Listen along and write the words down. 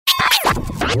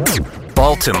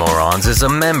Baltimoreans is a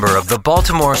member of the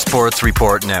Baltimore Sports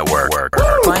Report Network.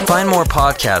 Find more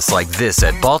podcasts like this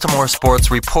at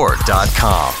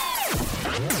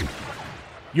baltimoresportsreport.com.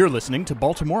 You're listening to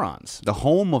Baltimoreans, the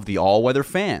home of the all-weather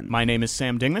fan. My name is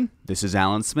Sam Dingman. This is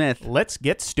Alan Smith. Let's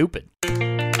get stupid.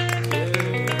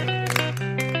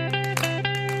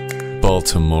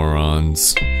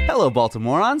 Baltimoreans. Hello,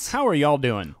 Baltimoreans. How are y'all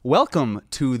doing? Welcome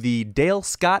to the Dale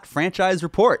Scott Franchise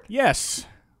Report. Yes,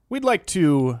 we'd like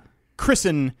to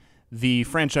christen the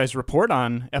Franchise Report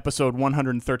on episode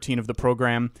 113 of the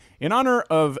program in honor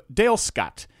of Dale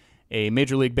Scott, a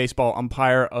Major League Baseball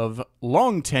umpire of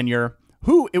long tenure,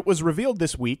 who, it was revealed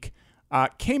this week,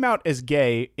 came out as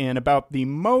gay in about the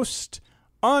most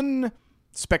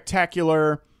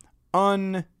unspectacular,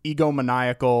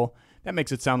 un-egomaniacal. That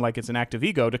makes it sound like it's an act of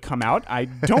ego to come out. I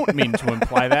don't mean to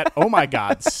imply that. Oh my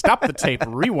God, stop the tape,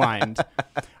 rewind.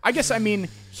 I guess I mean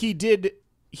he did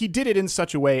it in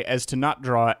such a way as to not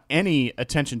draw any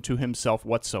attention to himself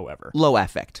whatsoever. Low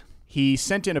affect. He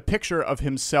sent in a picture of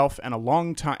himself and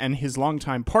his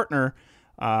longtime partner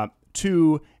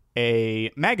to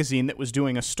a magazine that was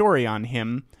doing a story on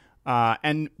him,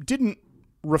 and didn't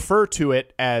refer to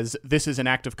it as this is an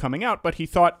act of coming out, but he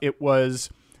thought it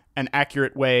was an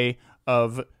accurate way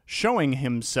of showing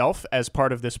himself as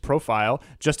part of this profile,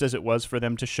 just as it was for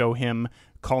them to show him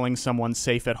calling someone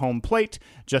safe at home plate,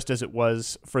 just as it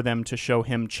was for them to show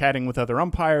him chatting with other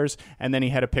umpires, and then he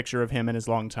had a picture of him and his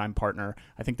longtime partner.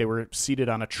 I think they were seated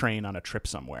on a train on a trip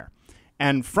somewhere.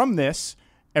 And from this,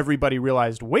 everybody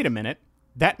realized, wait a minute,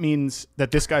 that means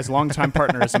that this guy's longtime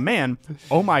partner is a man.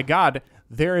 Oh my God,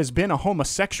 there has been a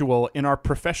homosexual in our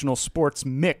professional sports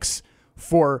mix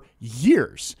for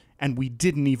years, and we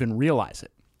didn't even realize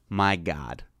it. My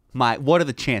God. What are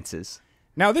the chances?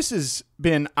 Now, this has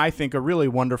been, I think, a really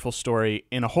wonderful story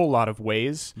in a whole lot of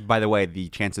ways. By the way, the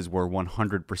chances were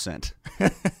 100%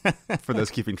 for those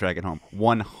keeping track at home.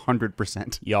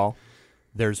 100%. Y'all,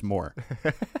 there's more.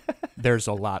 There's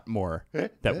a lot more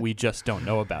that we just don't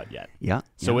know about yet. Yeah.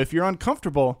 So if you're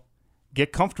uncomfortable,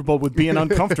 get comfortable with being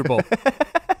uncomfortable.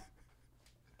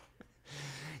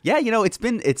 Yeah,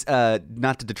 it's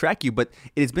not to detract you, but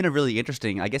it's been a really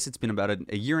interesting, I guess it's been about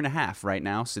a year and a half right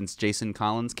now since Jason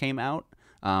Collins came out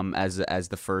as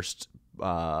the first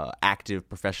active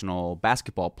professional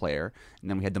basketball player,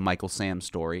 and then we had the Michael Sam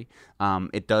story.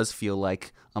 It does feel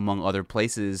like, among other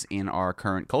places in our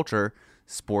current culture,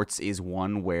 sports is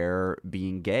one where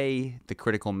being gay, the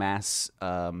critical mass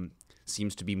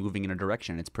seems to be moving in a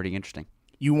direction. It's pretty interesting.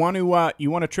 You want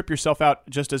to trip yourself out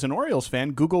just as an Orioles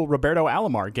fan, Google Roberto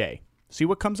Alomar gay. See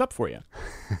what comes up for you.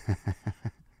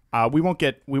 We won't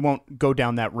go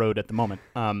down that road at the moment.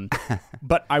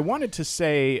 But I wanted to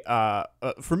say,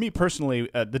 for me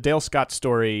personally, the Dale Scott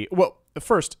story. Well,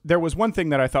 first, there was one thing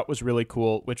that I thought was really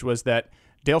cool, which was that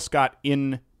Dale Scott,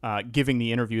 in giving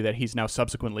the interview that he's now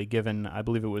subsequently given, I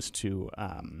believe it was to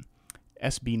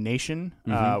SB Nation,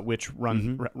 which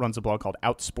runs a blog called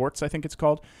Outsports, I think it's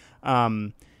called.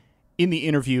 In the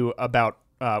interview about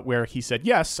where he said,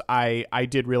 yes, I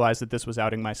did realize that this was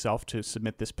outing myself to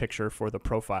submit this picture for the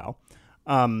profile.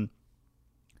 One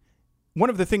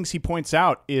of the things he points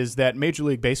out is that Major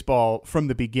League Baseball, from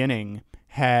the beginning,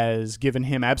 has given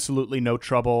him absolutely no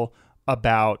trouble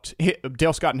about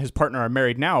Dale Scott and his partner are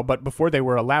married now, but before they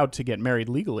were allowed to get married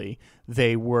legally,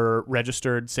 they were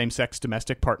registered same-sex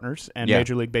domestic partners, and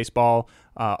Major League Baseball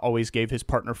always gave his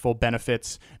partner full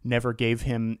benefits, never gave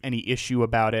him any issue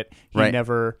about it. He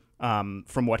never,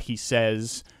 from what he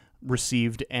says,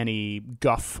 received any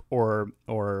guff or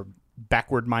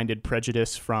backward-minded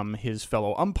prejudice from his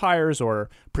fellow umpires or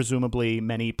presumably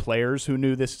many players who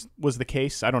knew this was the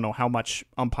case. I don't know how much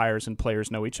umpires and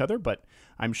players know each other, but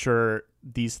I'm sure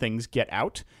these things get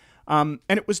out. And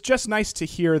it was just nice to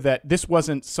hear that this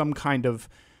wasn't some kind of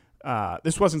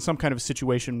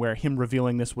situation where him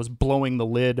revealing this was blowing the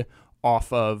lid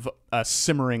off of a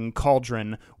simmering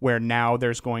cauldron where now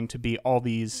there's going to be all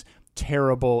these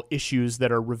terrible issues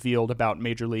that are revealed about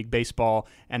Major League Baseball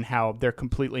and how they're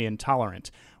completely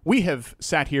intolerant. We have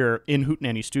sat here in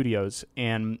Hootenanny Studios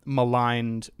and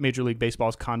maligned Major League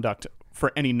Baseball's conduct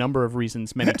for any number of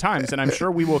reasons many times, and I'm sure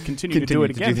we will continue to do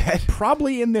it again,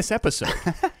 probably in this episode.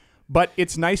 But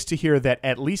it's nice to hear that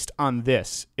at least on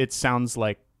this, it sounds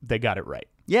like they got it right.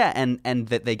 Yeah, and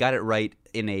that they got it right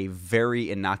in a very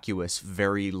innocuous,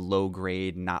 very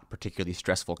low-grade, not particularly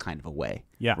stressful kind of a way.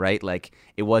 Yeah. Right? Like,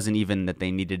 it wasn't even that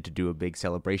they needed to do a big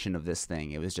celebration of this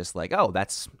thing. It was just like, oh,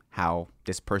 that's how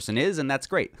this person is, and that's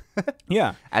great.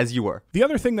 Yeah. As you were. The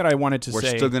other thing that I wanted to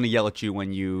say... We're still going to yell at you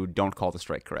when you don't call the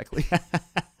strike correctly.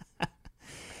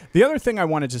 The other thing I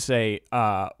wanted to say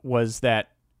was that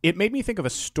it made me think of a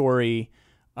story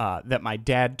that my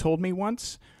dad told me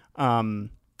once,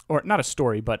 or not a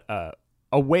story, but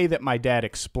a way that my dad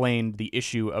explained the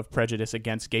issue of prejudice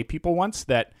against gay people once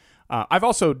that I've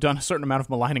also done a certain amount of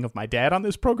maligning of my dad on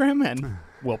this program and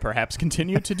will perhaps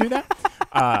continue to do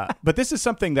that. But this is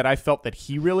something that I felt that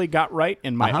he really got right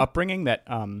in my upbringing that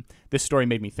this story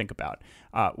made me think about,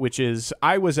 which is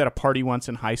I was at a party once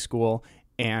in high school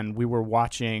and we were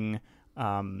watching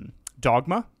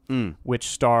Dogma, which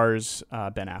stars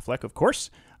Ben Affleck, of course,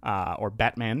 or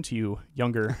Batman to you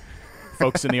younger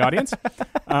folks in the audience.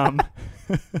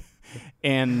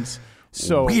 And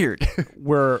so weird.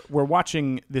 we're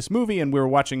watching this movie and we were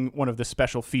watching one of the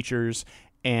special features,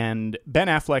 and Ben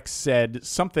Affleck said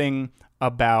something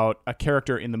about a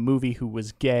character in the movie who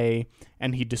was gay,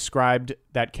 and he described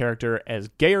that character as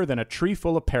gayer than a tree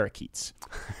full of parakeets.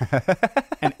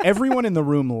 And everyone in the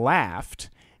room laughed,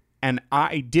 and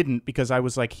I didn't, because I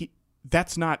was like,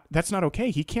 that's not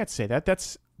okay. He can't say that.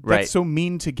 That's so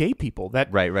mean to gay people.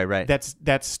 Right.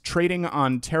 That's trading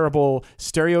on terrible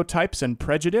stereotypes and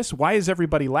prejudice. Why is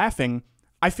everybody laughing?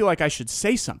 I feel like I should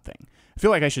say something. I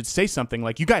feel like I should say something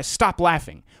like, you guys stop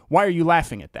laughing. Why are you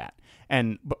laughing at that?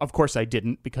 And of course I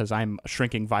didn't, because I'm a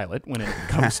shrinking violet when it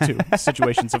comes to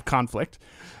situations of conflict.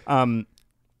 And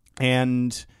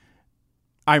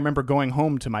I remember going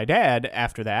home to my dad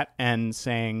after that and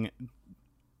saying,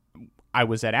 I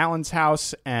was at Alan's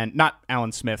house, and not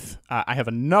Alan Smith. I have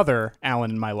another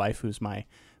Alan in my life who's my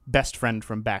best friend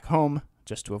from back home,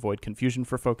 just to avoid confusion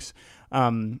for folks.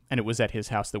 And it was at his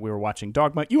house that we were watching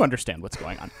Dogma. You understand what's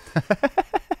going on.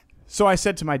 So I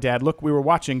said to my dad, look, we were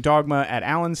watching Dogma at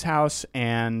Alan's house,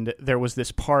 and there was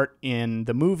this part in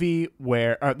the movie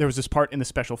where there was this part in the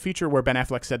special feature where Ben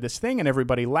Affleck said this thing and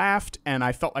everybody laughed, and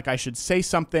I felt like I should say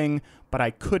something, but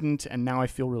I couldn't, and now I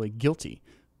feel really guilty.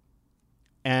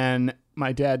 And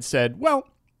my dad said, well,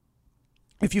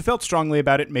 if you felt strongly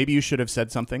about it, maybe you should have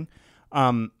said something.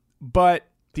 But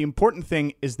the important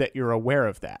thing is that you're aware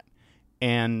of that.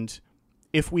 And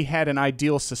if we had an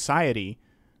ideal society,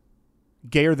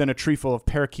 gayer than a tree full of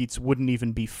parakeets wouldn't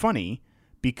even be funny,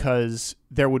 because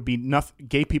there would be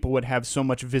gay people would have so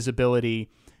much visibility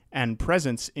and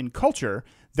presence in culture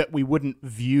that we wouldn't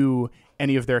view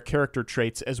any of their character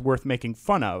traits as worth making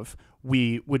fun of.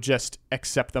 We would just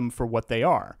accept them for what they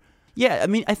are. Yeah, I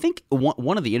mean, I think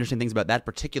one of the interesting things about that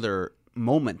particular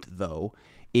moment, though,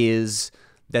 is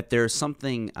that there's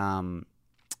something, talking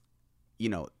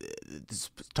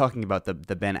about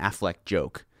the Ben Affleck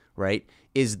joke, right,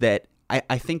 is that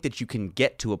I think that you can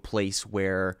get to a place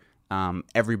where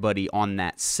everybody on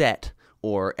that set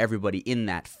or everybody in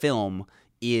that film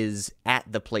is at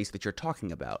the place that you're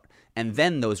talking about. And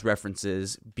then those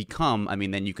references become,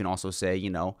 then you can also say,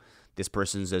 this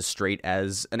person's as straight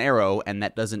as an arrow, and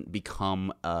that doesn't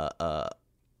become a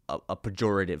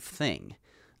pejorative thing.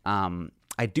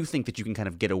 I do think that you can kind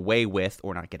of get away with,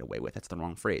 or not get away with, that's the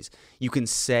wrong phrase. You can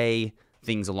say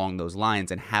things along those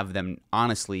lines and have them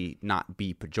honestly not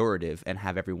be pejorative and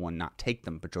have everyone not take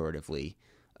them pejoratively,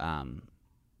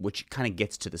 which kind of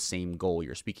gets to the same goal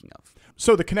you're speaking of.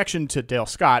 So the connection to Dale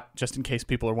Scott, just in case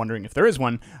people are wondering if there is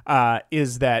one,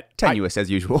 is that... Tenuous as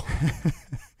usual.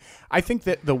 I think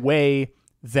that the way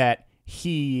that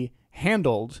he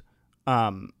handled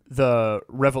the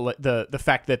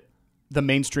fact that the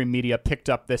mainstream media picked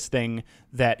up this thing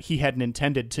that he hadn't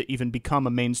intended to even become a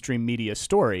mainstream media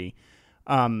story,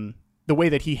 the way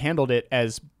that he handled it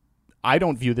as, I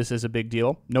don't view this as a big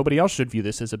deal, nobody else should view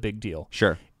this as a big deal,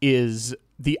 sure, is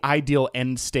the ideal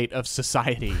end state of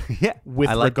society with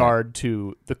regard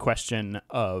to the question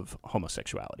of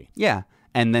homosexuality. Yeah.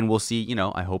 And then we'll see,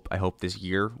 I hope this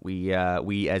year we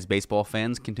as baseball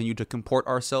fans continue to comport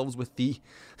ourselves with the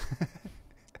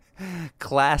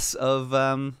class of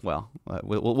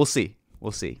we'll see.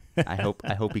 We'll see. I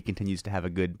hope he continues to have a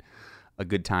good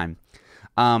time.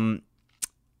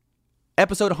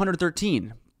 Episode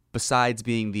 113, besides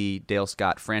being the Dale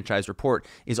Scott franchise report,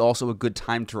 is also a good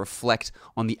time to reflect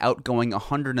on the outgoing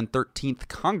 113th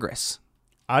Congress.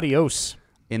 Adios.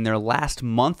 In their last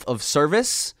month of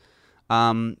service,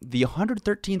 the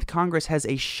 113th Congress has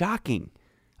a shocking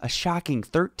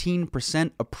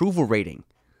 13% approval rating,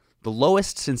 the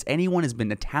lowest since anyone has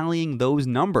been tallying those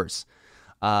numbers.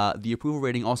 The approval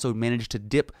rating also managed to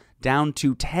dip down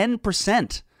to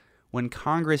 10% when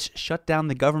Congress shut down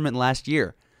the government last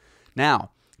year.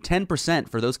 Now, 10%,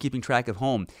 for those keeping track at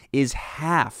home, is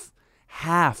half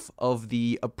of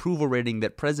the approval rating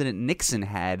that President Nixon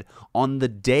had on the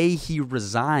day he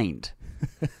resigned.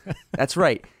 That's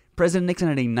right. President Nixon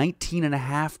had a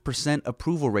 19.5%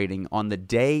 approval rating on the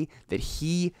day that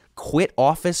he quit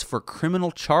office for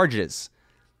criminal charges.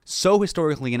 So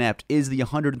historically inept is the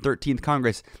 113th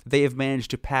Congress that they have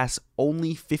managed to pass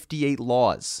only 58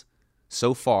 laws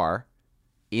so far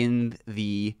in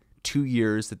the 2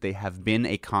 years that they have been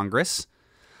a Congress.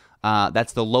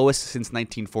 That's the lowest since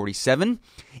 1947.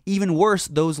 Even worse,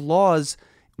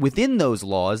 within those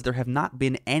laws, there have not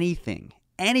been anything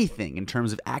in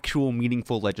terms of actual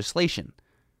meaningful legislation,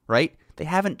 right? They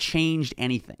haven't changed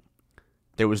anything.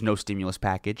 There was no stimulus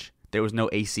package. There was no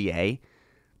ACA.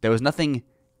 There was nothing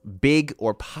big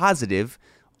or positive.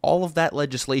 All of that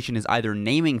legislation is either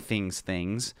naming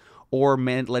things, or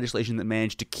legislation that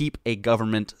managed to keep a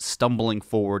government stumbling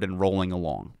forward and rolling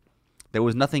along. There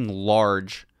was nothing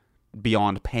large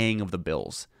beyond paying of the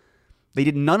bills. They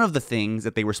did none of the things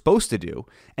that they were supposed to do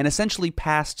and essentially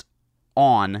passed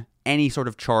on any sort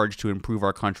of charge to improve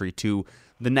our country to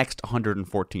the next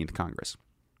 114th Congress.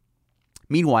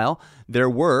 Meanwhile, there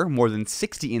were more than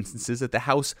 60 instances that the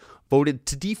House voted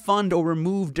to defund or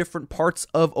remove different parts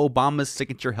of Obama's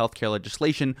signature healthcare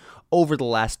legislation over the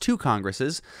last 2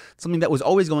 Congresses, something that was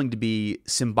always going to be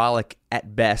symbolic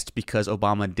at best because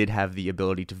Obama did have the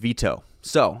ability to veto.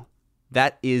 So,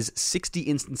 that is 60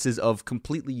 instances of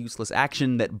completely useless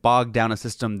action that bogged down a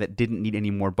system that didn't need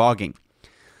any more bogging.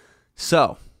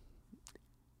 So,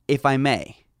 if I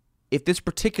may, if this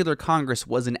particular Congress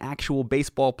was an actual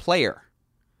baseball player,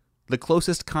 the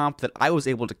closest comp that I was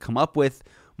able to come up with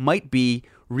might be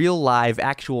real live,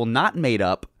 actual, not made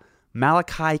up,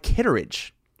 Malachi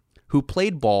Kitteridge, who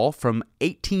played ball from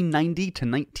 1890 to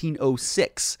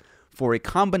 1906 for a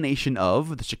combination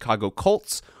of the Chicago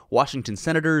Colts, Washington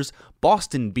Senators,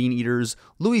 Boston Beaneaters,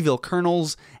 Louisville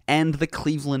Colonels, and the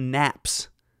Cleveland Naps.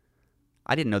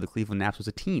 I didn't know the Cleveland Naps was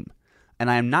a team. And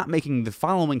I am not making the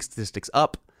following statistics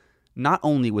up. Not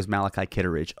only was Malachi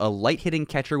Kitteridge a light-hitting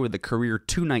catcher with a career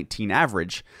 .219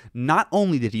 average, not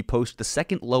only did he post the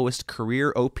second lowest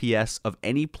career OPS of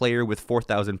any player with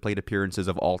 4,000 plate appearances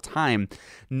of all time,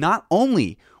 not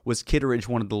only was Kitteridge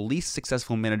one of the least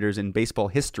successful managers in baseball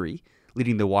history,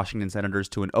 leading the Washington Senators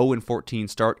to an 0-14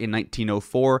 start in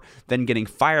 1904, then getting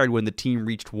fired when the team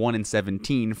reached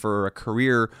 1-17 for a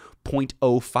career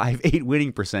 .058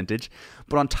 winning percentage.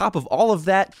 But on top of all of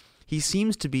that, he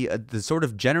seems to be the sort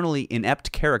of generally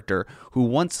inept character who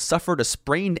once suffered a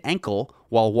sprained ankle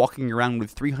while walking around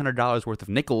with $300 worth of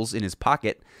nickels in his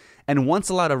pocket, and once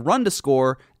allowed a run to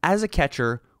score as a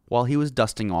catcher while he was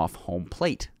dusting off home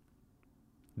plate.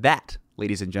 That,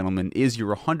 ladies and gentlemen, is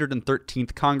your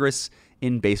 113th Congress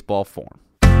in baseball form.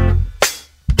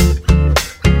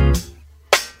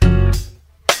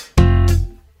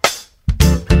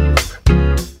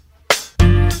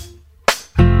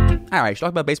 All right, should we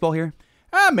talk about baseball here?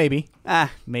 Maybe.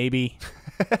 Maybe.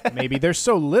 Maybe. There's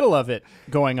so little of it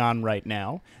going on right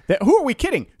now. Who are we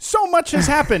kidding? So much has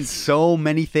happened. So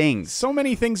many things. So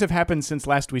many things have happened since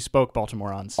last we spoke,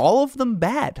 Baltimoreans. All of them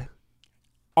bad.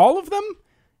 All of them?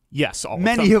 Yes, all of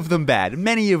them. Many of them bad.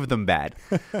 Many of them bad.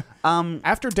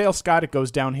 After Dale Scott, it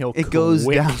goes downhill quickly. It goes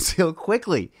downhill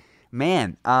quickly.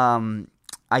 Man, I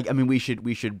mean, we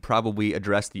should probably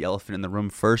address the elephant in the room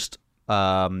first.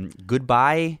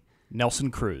 Goodbye,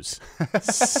 Nelson Cruz.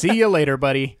 See you later,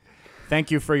 buddy. Thank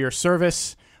you for your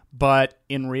service. But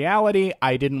in reality,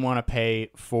 I didn't want to pay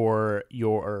for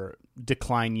your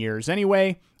decline years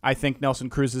anyway. I think Nelson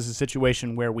Cruz is a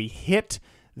situation where we hit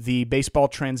the baseball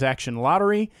transaction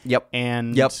lottery. Yep.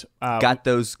 And got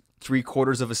those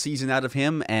 3/4 of a season out of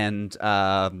him, and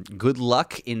good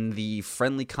luck in the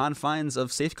friendly confines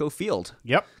of Safeco Field.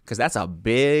 Yep. Because that's a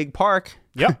big park.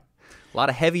 Yep. A lot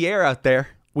of heavy air out there.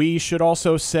 We should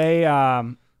also say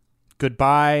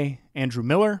goodbye, Andrew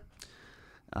Miller.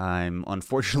 I'm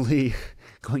unfortunately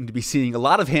going to be seeing a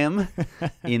lot of him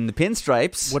in the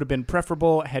pinstripes. Would have been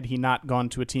preferable had he not gone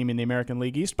to a team in the American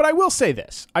League East. But I will say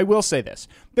this.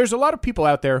 There's a lot of people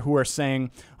out there who are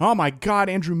saying, oh my God,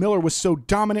 Andrew Miller was so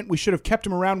dominant. We should have kept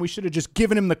him around. We should have just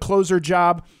given him the closer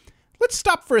job. Let's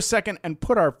stop for a second and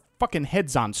put our fucking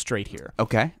heads on straight here.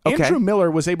 Okay. Andrew Miller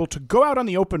was able to go out on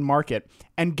the open market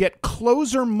and get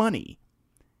closer money.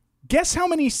 Guess how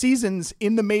many seasons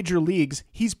in the major leagues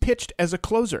he's pitched as a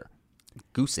closer?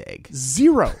 Goose egg.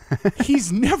 0.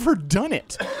 He's never done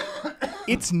it.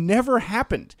 It's never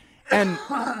happened. And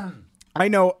I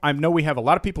know we have a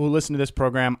lot of people who listen to this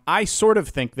program. I sort of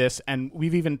think this, and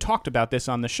we've even talked about this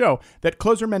on the show, that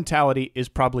closer mentality is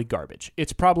probably garbage.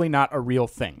 It's probably not a real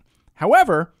thing.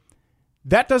 However,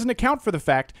 that doesn't account for the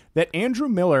fact that Andrew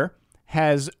Miller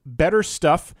has better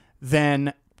stuff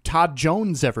than Todd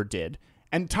Jones ever did.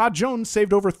 And Todd Jones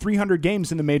saved over 300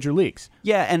 games in the major leagues.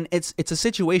 Yeah, and it's a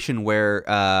situation where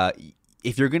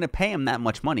if you're going to pay him that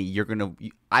much money,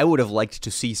 I would have liked to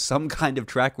see some kind of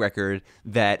track record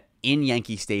that in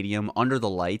Yankee Stadium, under the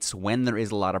lights, when there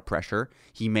is a lot of pressure,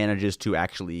 he manages to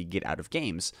actually get out of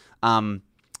games.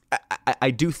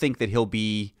 I do think that he'll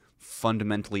be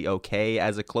fundamentally okay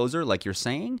as a closer, like you're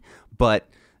saying, but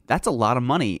that's a lot of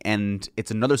money, and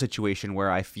it's another situation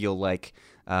where I feel like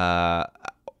I'm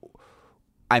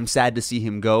sad to see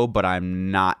him go, but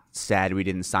I'm not sad we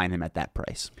didn't sign him at that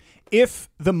price. If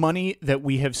the money that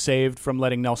we have saved from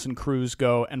letting Nelson Cruz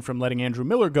go and from letting Andrew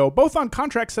Miller go, both on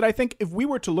contracts that I think if we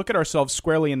were to look at ourselves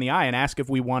squarely in the eye and ask if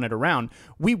we wanted around,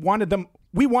 we wanted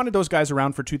those guys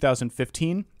around for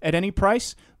 2015 at any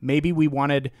price. Maybe we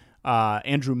wanted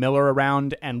Andrew Miller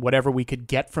around and whatever we could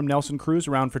get from Nelson Cruz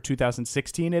around for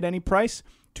 2016 at any price.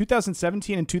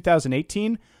 2017 and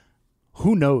 2018,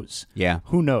 who knows? Yeah.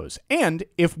 Who knows? And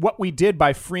if what we did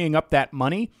by freeing up that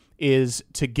money is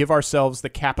to give ourselves the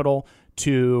capital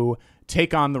to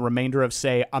take on the remainder of,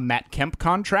 say, a Matt Kemp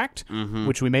contract,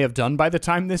 which we may have done by the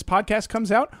time this podcast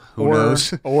comes out, Who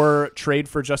knows? or trade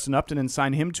for Justin Upton and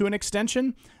sign him to an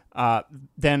extension,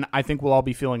 then I think we'll all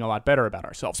be feeling a lot better about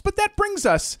ourselves. But that brings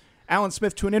us, Alan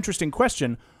Smith, to an interesting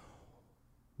question.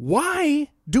 Why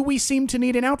do we seem to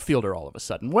need an outfielder all of a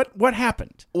sudden? What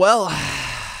happened? Well,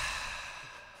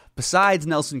 besides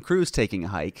Nelson Cruz taking a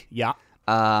hike, Yeah.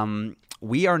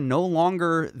 we are no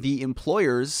longer the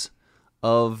employers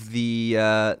of the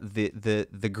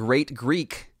great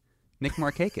Greek Nick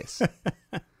Markakis.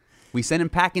 We sent him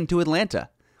packing to Atlanta.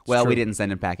 Well, we didn't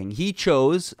send him packing. He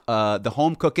chose the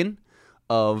home cooking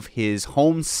of his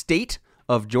home state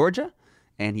of Georgia,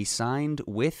 and he signed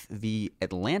with the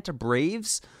Atlanta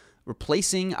Braves,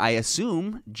 replacing, I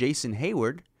assume, Jason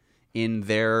Hayward in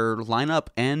their lineup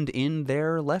and in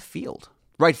their right field.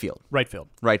 Right field.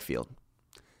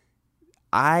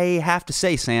 I have to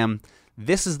say, Sam,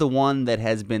 this is the one that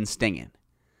has been stinging.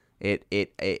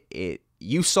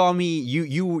 You saw me.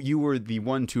 You were the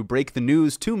one to break the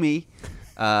news to me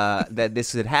that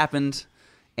this had happened,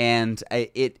 and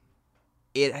it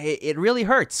really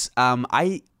hurts.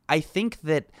 I think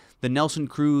that the Nelson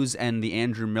Cruz and the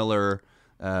Andrew Miller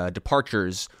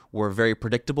departures were very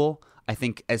predictable. I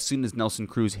think as soon as Nelson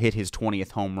Cruz hit his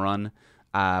 20th home run,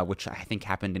 which I think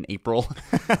happened in April,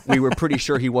 we were pretty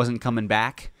sure he wasn't coming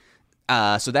back.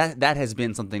 So that has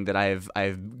been something that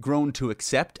I've grown to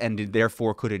accept and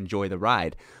therefore could enjoy the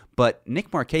ride. But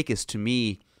Nick Markakis, to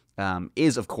me,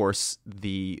 is of course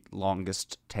the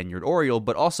longest tenured Oriole,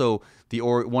 but also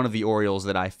one of the Orioles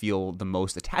that I feel the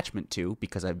most attachment to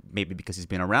because he's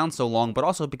been around so long, but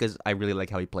also because I really like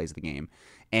how he plays the game,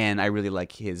 and I really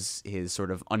like his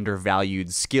sort of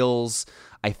undervalued skills.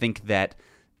 I think that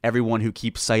everyone who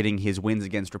keeps citing his wins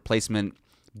against replacement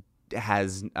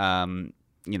has,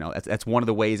 that's one of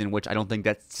the ways in which I don't think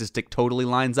that statistic totally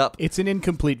lines up. It's an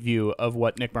incomplete view of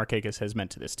what Nick Markakis has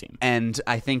meant to this team. And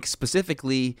I think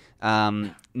specifically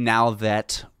now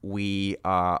that we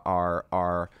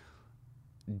are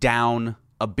down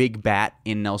a big bat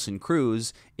in Nelson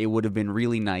Cruz, it would have been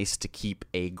really nice to keep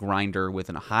a grinder with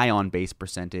a high on-base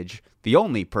percentage, the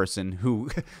only person who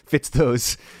fits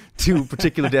those two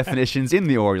particular definitions in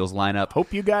the Orioles lineup.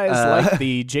 Hope you guys like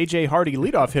the J.J. Hardy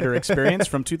leadoff hitter experience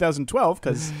from 2012,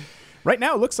 because right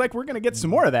now it looks like we're going to get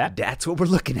some more of that. That's what we're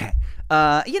looking at.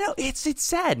 It's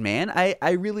sad, man.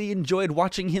 I really enjoyed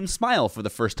watching him smile for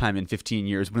the first time in 15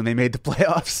 years when they made the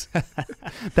playoffs.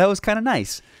 That was kind of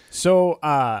nice. So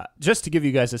just to give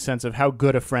you guys a sense of how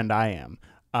good a friend I am,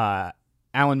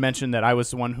 Alan mentioned that I was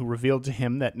the one who revealed to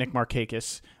him that Nick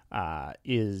Markakis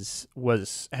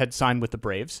had signed with the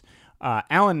Braves.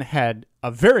 Alan had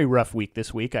a very rough week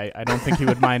this week. I don't think he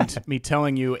would mind me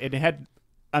telling you. It had,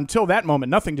 until that moment,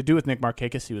 nothing to do with Nick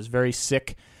Markakis. He was very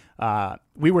sick.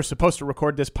 We were supposed to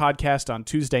record this podcast on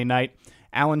Tuesday night.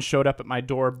 Alan showed up at my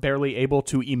door, barely able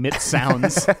to emit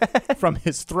sounds from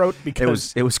his throat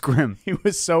because it was grim. He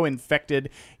was so infected.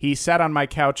 He sat on my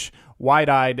couch,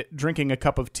 wide-eyed, drinking a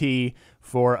cup of tea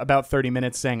for about 30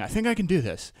 minutes, saying, "I think I can do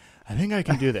this. I think I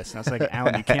can do this." And I was like,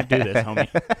 "Alan, you can't do this, homie.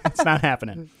 It's not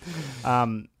happening."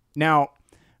 Now,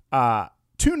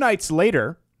 2 nights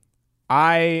later,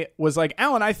 I was like,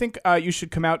 "Alan, I think you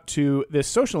should come out to this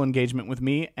social engagement with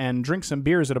me and drink some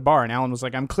beers at a bar." And Alan was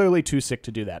like, "I'm clearly too sick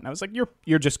to do that." And I was like,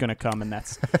 "You're just going to come, and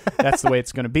that's the way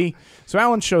it's going to be." So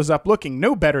Alan shows up looking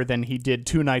no better than he did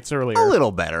 2 nights earlier. A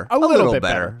little better. A little bit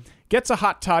better. Gets a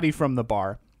hot toddy from the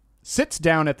bar, sits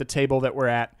down at the table that we're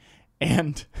at,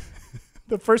 and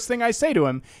the first thing I say to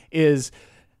him is,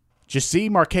 "Did you see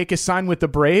Markakis sign with the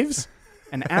Braves?"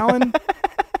 And Alan,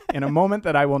 in a moment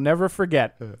that I will never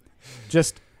forget,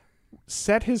 just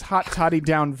set his hot toddy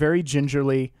down very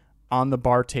gingerly on the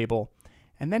bar table,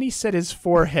 and then he set his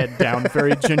forehead down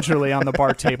very gingerly on the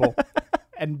bar table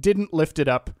and didn't lift it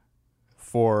up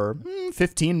for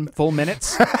 15 full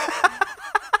minutes.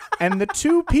 And the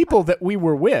two people that we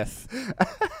were with,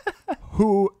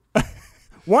 who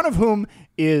one of them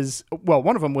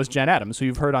was Jen Adams, who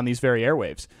you've heard on these very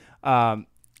airwaves.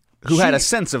 Who had a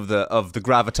sense of the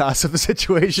gravitas of the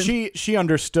situation. She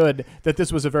understood that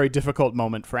this was a very difficult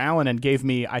moment for Alan and gave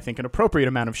me, I think, an appropriate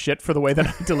amount of shit for the way that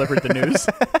I delivered the news.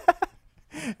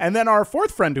 And then our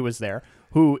fourth friend who was there,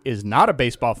 who is not a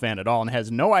baseball fan at all and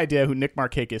has no idea who Nick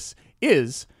Markakis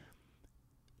is,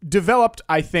 developed,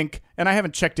 I think, and I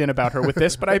haven't checked in about her with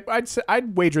this, but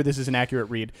I'd wager this is an accurate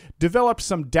read, developed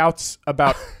some doubts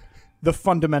about the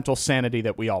fundamental sanity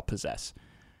that we all possess.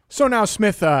 So now,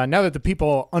 Smith, now that the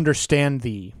people understand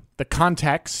the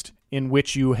context in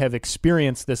which you have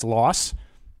experienced this loss,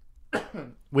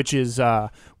 which is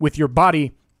with your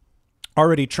body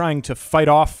already trying to fight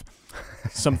off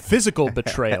some physical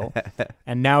betrayal,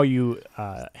 and now you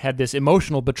had this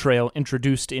emotional betrayal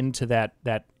introduced into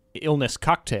that illness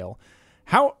cocktail.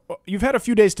 How you've had a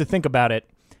few days to think about it.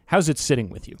 How's it sitting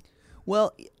with you?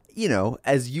 Well,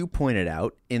 as you pointed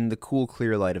out, in the cool,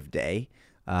 clear light of day,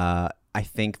 I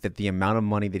think that the amount of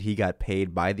money that he got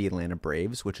paid by the Atlanta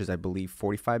Braves, which is, I believe,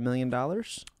 $45 million.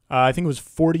 I think it was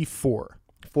 44.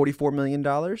 $44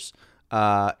 million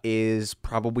is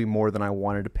probably more than I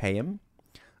wanted to pay him.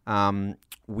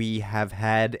 We have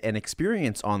had an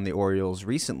experience on the Orioles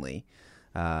recently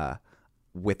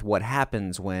with what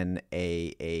happens when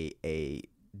a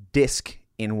disc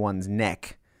in one's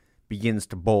neck begins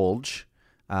to bulge,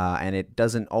 and it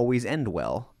doesn't always end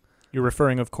well. You're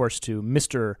referring, of course, to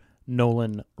Mr.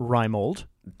 Nolan Reimold,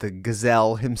 the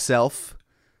gazelle himself.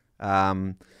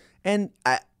 It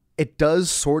does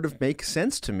sort of make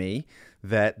sense to me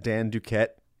that Dan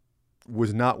Duquette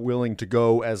was not willing to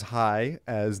go as high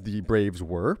as the Braves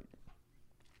were.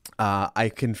 I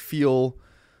can feel,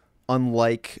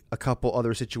 unlike a couple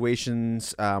other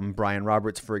situations, Brian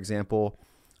Roberts, for example,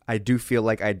 I do feel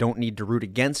like I don't need to root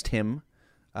against him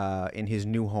in his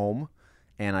new home,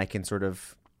 and I can sort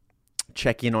of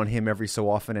check in on him every so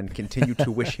often and continue to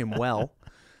wish him well.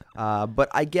 But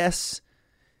I guess,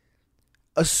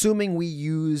 assuming we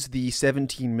use the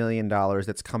 $17 million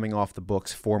that's coming off the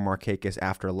books for Markakis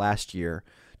after last year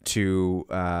to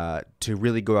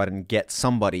really go out and get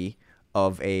somebody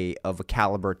of a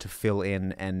caliber to fill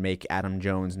in and make Adam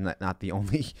Jones not the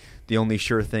only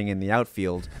sure thing in the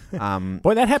outfield.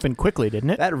 Boy, that happened quickly,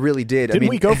 didn't it? That really did. Didn't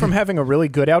we go from having a really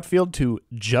good outfield to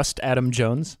just Adam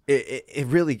Jones? It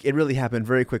really happened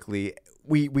very quickly.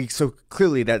 We so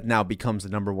clearly that now becomes the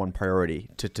number one priority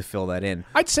to fill that in.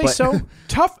 I'd say so.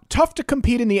 Tough to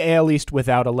compete in the AL East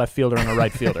without a left fielder and a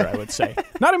right fielder, I would say.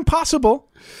 Not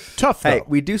impossible. Tough, though. Hey,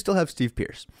 we do still have Steve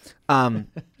Pearce.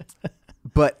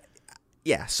 But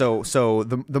yeah, so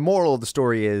the moral of the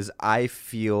story is I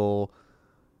feel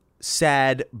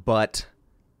sad but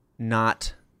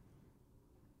not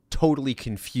totally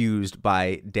confused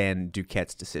by Dan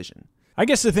Duquette's decision. I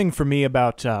guess the thing for me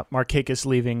about Markakis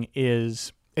leaving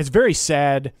is it's very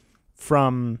sad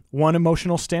from one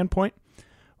emotional standpoint,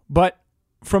 but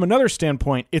from another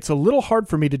standpoint, it's a little hard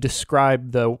for me to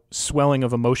describe the swelling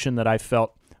of emotion that I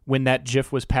felt when that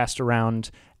GIF was passed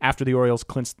around after the Orioles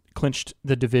clinched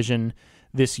the division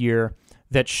this year.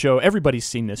 That show, everybody's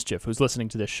seen this GIF who's listening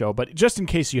to this show, but just in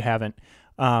case you haven't,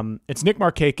 it's Nick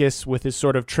Markakis with his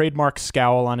sort of trademark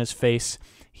scowl on his face.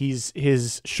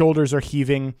 His shoulders are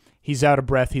heaving. He's out of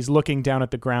breath. He's looking down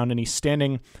at the ground, and he's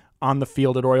standing on the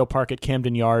field at Oriole Park at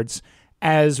Camden Yards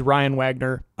as Ryan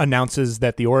Wagner announces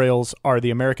that the Orioles are the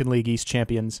American League East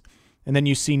champions. And then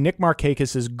you see Nick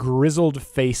Markakis' grizzled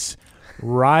face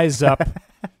rise up,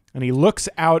 and he looks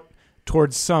out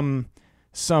towards some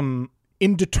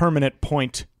indeterminate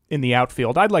point in the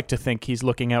outfield. I'd like to think he's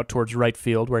looking out towards right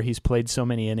field where he's played so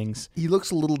many innings. He looks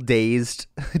a little dazed.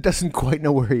 He doesn't quite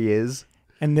know where he is.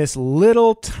 And this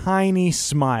little tiny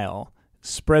smile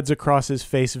spreads across his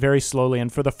face very slowly.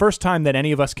 And for the first time that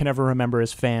any of us can ever remember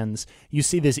as fans, you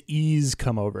see this ease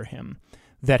come over him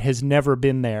that has never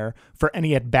been there for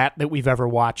any at-bat that we've ever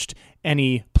watched,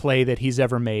 any play that he's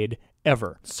ever made,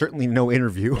 ever. Certainly no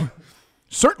interview.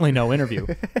 Certainly no interview.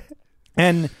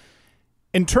 And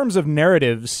in terms of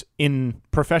narratives in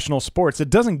professional sports,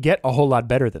 it doesn't get a whole lot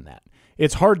better than that.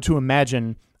 It's hard to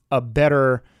imagine a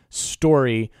better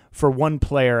story for one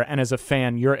player and, as a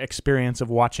fan, your experience of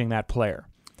watching that player.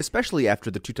 Especially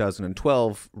after the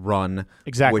 2012 run,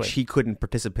 exactly, which he couldn't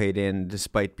participate in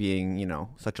despite being,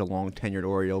 such a long-tenured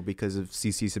Oriole because of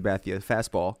CC Sabathia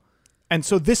fastball. And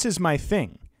so this is my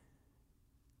thing.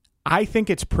 I think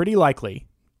it's pretty likely,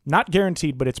 not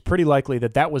guaranteed, but it's pretty likely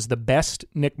that was the best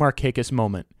Nick Markakis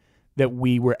moment that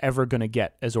we were ever going to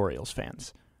get as Orioles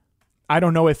fans. I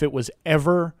don't know if it was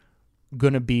ever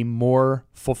going to be more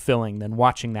fulfilling than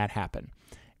watching that happen.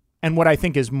 And what I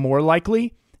think is more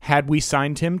likely, had we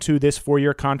signed him to this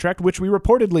 4-year contract, which we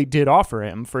reportedly did offer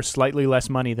him for slightly less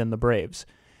money than the Braves,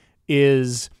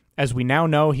 is, as we now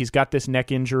know, he's got this neck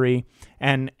injury.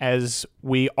 And as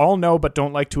we all know but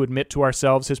don't like to admit to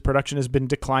ourselves, his production has been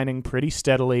declining pretty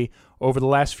steadily over the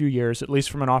last few years, at least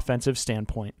from an offensive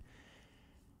standpoint.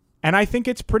 And I think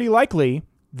it's pretty likely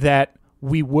that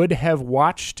we would have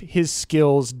watched his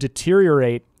skills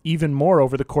deteriorate even more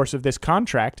over the course of this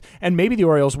contract, and maybe the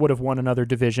Orioles would have won another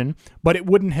division, but it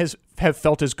wouldn't have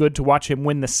felt as good to watch him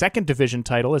win the second division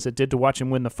title as it did to watch him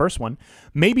win the first one.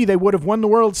 Maybe they would have won the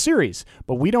World Series,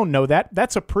 but we don't know that.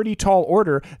 That's a pretty tall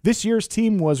order. This year's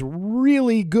team was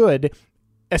really good,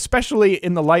 especially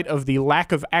in the light of the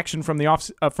lack of action from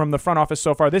the front office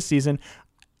so far this season.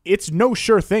 It's no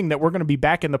sure thing that we're going to be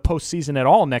back in the postseason at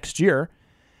all next year.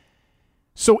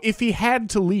 So if he had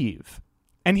to leave,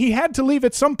 and he had to leave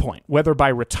at some point, whether by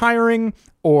retiring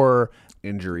or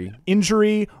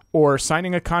injury or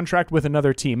signing a contract with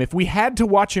another team, if we had to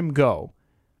watch him go,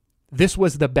 this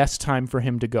was the best time for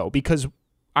him to go. Because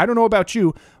I don't know about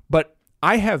you, but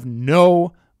I have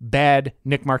no bad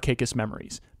Nick Markakis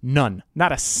memories. None.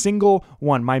 Not a single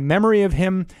one. My memory of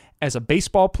him as a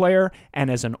baseball player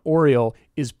and as an Oriole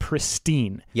is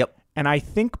pristine. Yep. And I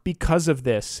think because of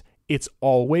this, it's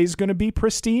always going to be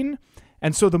pristine.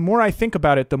 And so the more I think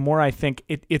about it, the more I think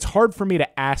it's hard for me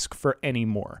to ask for any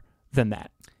more than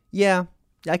that. Yeah,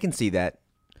 I can see that.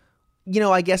 You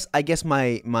know, I guess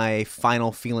my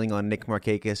final feeling on Nick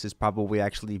Markakis is probably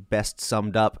actually best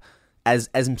summed up, as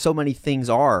so many things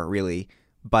are, really,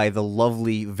 by the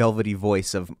lovely, velvety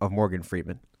voice of Morgan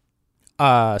Freeman.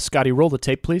 Scotty, roll the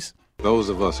tape, please. Those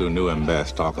of us who knew him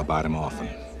best talk about him often.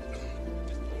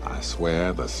 I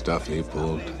swear the stuff he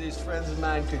pulled. These friends of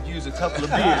mine could use a couple of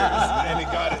beers. And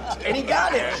he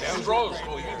got it.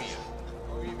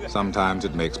 Sometimes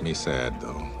it makes me sad,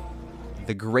 though.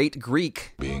 The great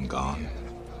Greek. Being gone.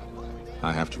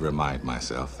 I have to remind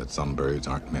myself that some birds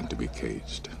aren't meant to be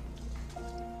caged.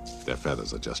 Their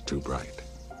feathers are just too bright.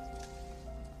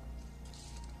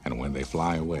 And when they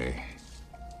fly away,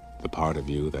 the part of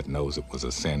you that knows it was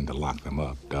a sin to lock them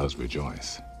up does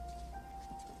rejoice.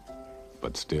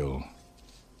 But still,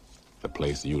 the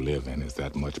place you live in is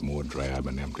that much more drab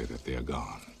and empty that they're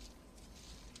gone.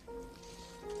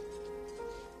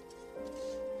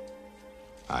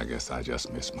 I guess I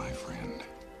just miss my friend.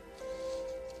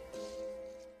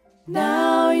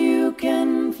 Now you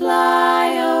can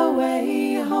fly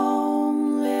away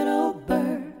home, little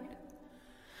bird.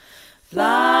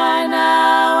 Fly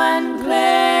now and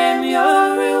claim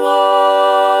your reward.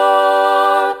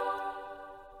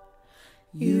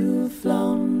 You've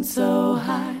flown so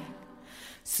high,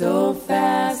 so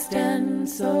fast and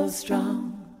so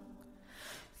strong.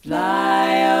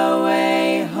 Fly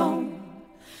away home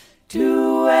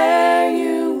to where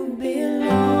you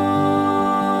belong.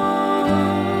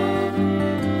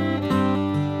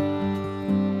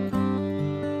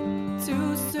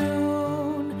 Too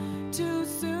soon to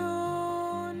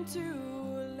let you.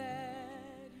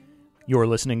 You're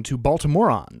listening to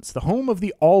Baltimoreans, the home of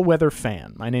the all-weather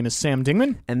fan. My name is Sam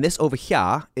Dingman. And this over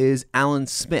here is Alan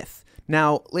Smith.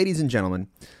 Now, ladies and gentlemen,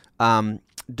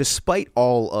 despite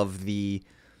all of the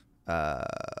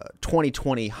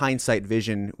 2020 hindsight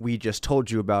vision we just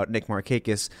told you about Nick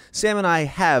Markakis, Sam and I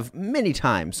have many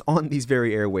times on these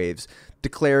very airwaves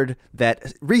declared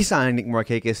that re-signing Nick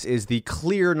Markakis is the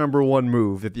clear number one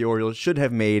move that the Orioles should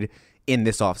have made in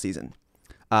this offseason.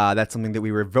 That's something that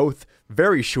we were both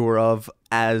very sure of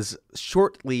as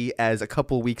shortly as a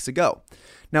couple weeks ago.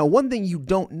 Now, one thing you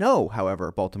don't know, however,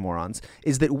 Baltimoreans,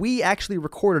 is that we actually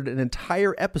recorded an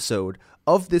entire episode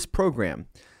of this program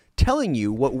telling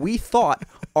you what we thought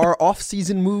our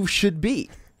off-season move should be.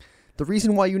 The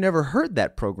reason why you never heard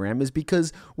that program is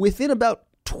because within about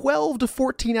 12 to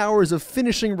 14 hours of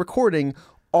finishing recording,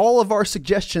 all of our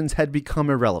suggestions had become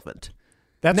irrelevant.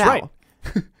 That's now,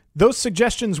 right. Those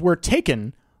suggestions were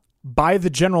taken by the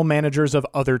general managers of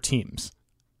other teams.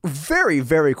 Very,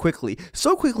 very quickly.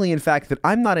 So quickly, in fact, that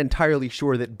I'm not entirely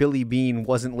sure that Billy Beane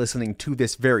wasn't listening to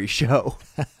this very show.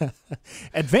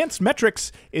 Advanced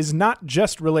metrics is not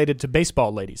just related to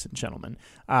baseball, ladies and gentlemen.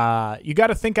 You got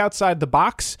to think outside the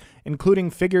box,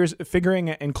 including figuring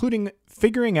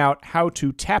out how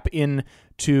to tap in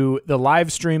to the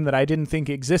live stream that I didn't think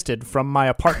existed from my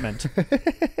apartment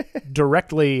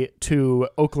directly to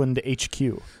Oakland HQ.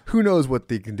 Who knows what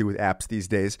they can do with apps these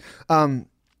days?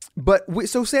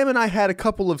 So Sam and I had a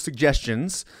couple of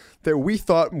suggestions that we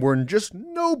thought were just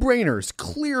no-brainers,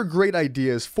 clear, great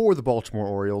ideas for the Baltimore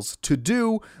Orioles to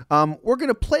do. We're going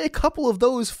to play a couple of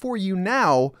those for you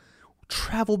now.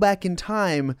 Travel back in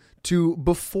time to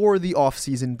before the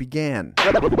offseason began.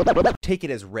 Take it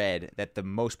as read that the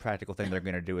most practical thing they're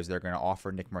going to do is they're going to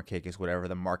offer Nick Markakis whatever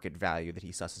the market value that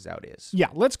he susses out is. Yeah,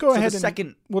 let's go ahead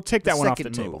we'll take that one off the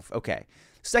move. table. Okay.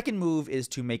 Second move is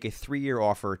to make a 3-year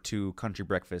offer to Country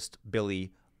Breakfast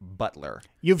Billy Butler.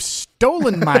 You've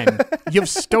stolen mine. You've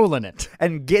stolen it.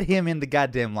 And get him in the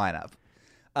goddamn lineup.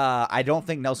 I don't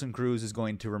think Nelson Cruz is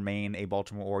going to remain a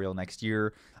Baltimore Oriole next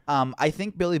year. I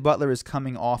think Billy Butler is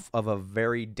coming off of a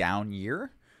very down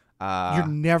year. You're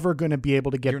never going to be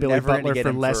able to get Billy Butler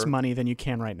for less money than you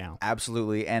can right now.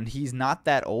 Absolutely. And he's not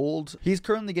that old. He's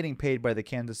currently getting paid by the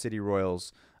Kansas City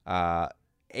Royals $8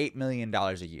 million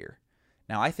a year.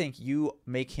 Now, I think you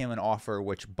make him an offer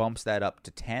which bumps that up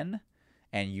to 10,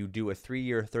 and you do a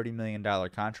 3-year, $30 million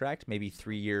contract, maybe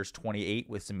 3 years, 28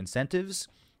 with some incentives.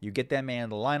 You get that man in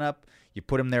the lineup. You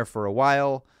put him there for a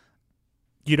while.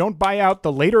 You don't buy out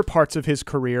the later parts of his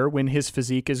career when his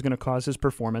physique is going to cause his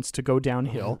performance to go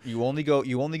downhill. You only go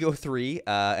 3,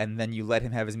 and then you let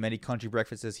him have as many country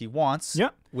breakfasts as he wants.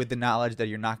 Yep. With the knowledge that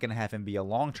you're not going to have him be a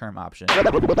long-term option.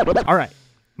 All right.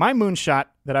 My moonshot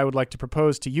that I would like to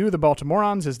propose to you, the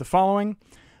Baltimoreans, is the following.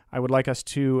 I would like us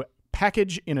to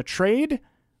package in a trade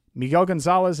Miguel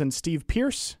Gonzalez and Steve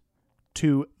Pearce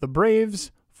to the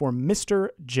Braves for Mr.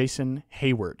 Jason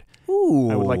Hayward. Ooh.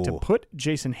 I would like to put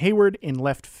Jason Hayward in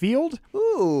left field.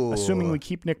 Ooh. Assuming we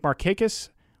keep Nick Markakis,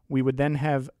 we would then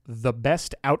have the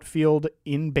best outfield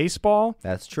in baseball.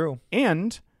 That's true.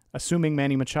 And assuming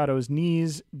Manny Machado's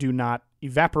knees do not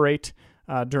evaporate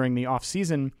during the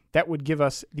offseason, that would give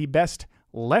us the best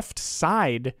left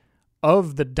side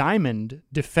of the diamond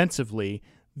defensively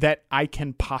that I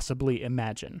can possibly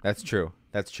imagine. That's true.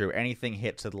 Anything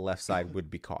hit to the left side would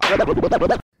be caught.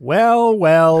 Well.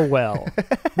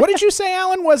 What did you say,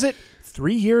 Alan? Was it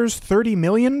 3 years, $30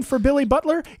 million for Billy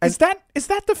Butler? Is that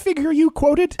the figure you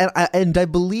quoted? And I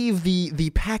believe the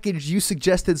package you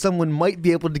suggested someone might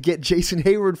be able to get Jason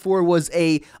Hayward for was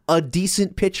a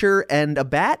decent pitcher and a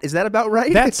bat. Is that about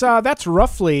right? That's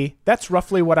roughly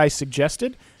what I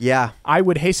suggested. Yeah. I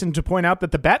would hasten to point out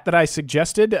that the bat that I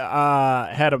suggested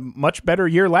had a much better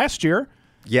year last year.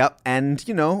 Yep, and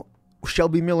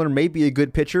Shelby Miller may be a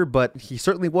good pitcher, but he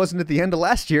certainly wasn't at the end of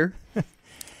last year.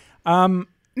 Now,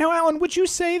 Alan, would you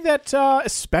say that,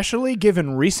 especially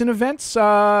given recent events,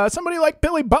 somebody like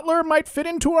Billy Butler might fit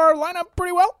into our lineup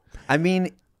pretty well? I mean,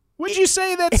 would you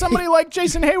say that somebody like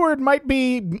Jason Hayward might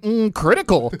be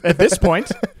critical at this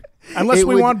point? Unless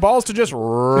we want balls to just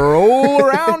roll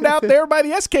around out there by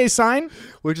the SK sign.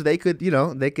 Which they could,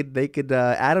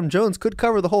 Adam Jones could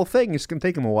cover the whole thing. It's going to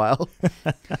take him a while.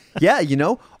 Yeah,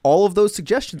 all of those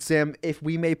suggestions, Sam, if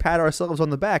we may pat ourselves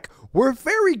on the back, were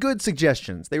very good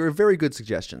suggestions. They were very good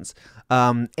suggestions.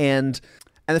 And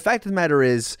the fact of the matter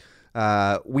is,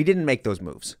 we didn't make those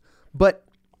moves. But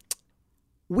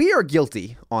we are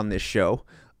guilty on this show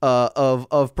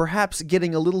of perhaps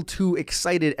getting a little too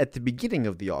excited at the beginning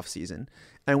of the offseason.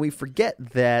 And we forget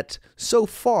that so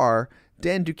far,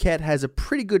 Dan Duquette has a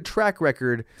pretty good track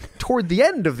record toward the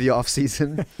end of the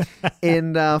offseason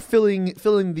in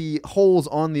filling the holes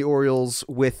on the Orioles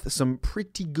with some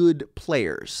pretty good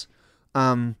players.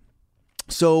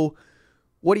 So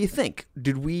what do you think?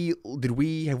 Have we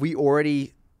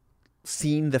already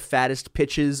seen the fattest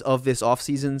pitches of this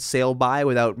offseason sail by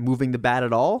without moving the bat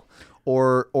at all?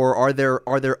 Or are there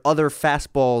other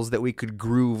fastballs that we could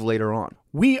groove later on?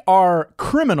 We are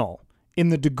criminal in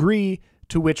the degree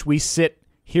to which we sit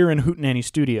here in Hootenanny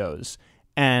Studios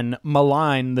and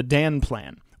malign the Dan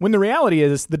Plan, when the reality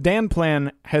is the Dan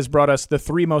Plan has brought us the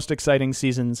 3 most exciting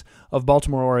seasons of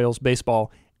Baltimore Orioles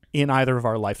baseball in either of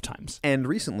our lifetimes. And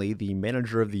recently, the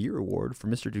Manager of the Year award for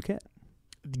Mr. Duquette.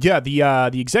 Yeah,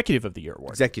 the Executive of the Year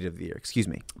award. Executive of the Year, excuse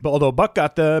me. But although Buck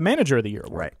got the Manager of the Year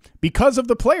award. Right. Because of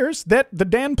the players that the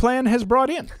Dan Plan has brought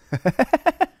in.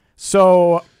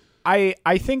 So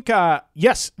I think,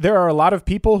 yes, there are a lot of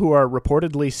people who are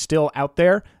reportedly still out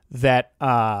there that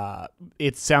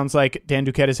it sounds like Dan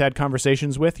Duquette has had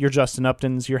conversations with. Your Justin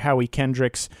Uptons, your Howie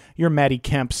Kendricks, your Matty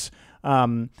Kemps.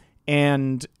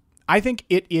 And I think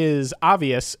it is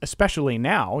obvious, especially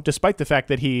now, despite the fact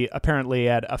that he apparently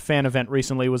at a fan event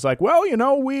recently was like, well,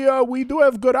 we do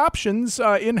have good options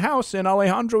in-house in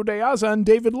Alejandro De Aza and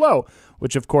David Lowe,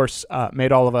 which, of course,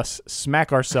 made all of us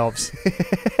smack ourselves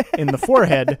in the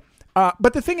forehead.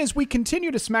 But the thing is, we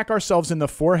continue to smack ourselves in the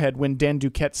forehead when Dan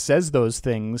Duquette says those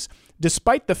things,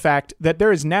 despite the fact that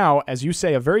there is now, as you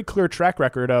say, a very clear track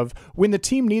record of when the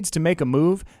team needs to make a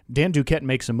move, Dan Duquette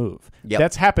makes a move. Yep.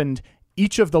 That's happened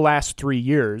each of the last 3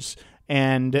 years,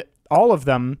 and all of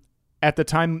them, at the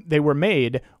time they were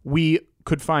made, we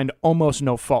could find almost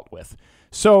no fault with.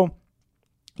 So,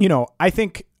 I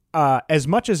think as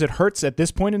much as it hurts at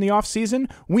this point in the offseason,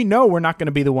 we know we're not going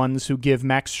to be the ones who give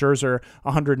Max Scherzer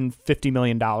 $150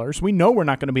 million. We know we're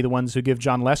not going to be the ones who give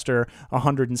John Lester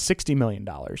 $160 million.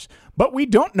 But we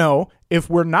don't know if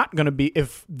we're not going to be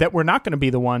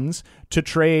the ones to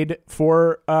trade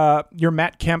for your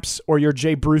Matt Kemps or your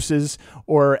Jay Bruces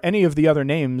or any of the other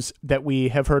names that we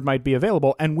have heard might be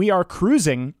available. And we are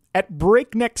cruising at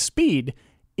breakneck speed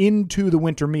into the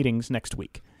winter meetings next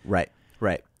week. Right.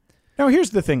 Now,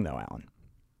 here's the thing, though, Alan.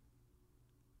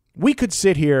 We could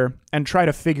sit here and try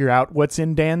to figure out what's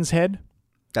in Dan's head,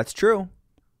 That's true.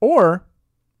 or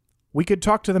we could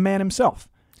talk to the man himself.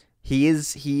 He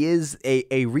is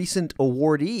a recent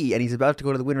awardee, and he's about to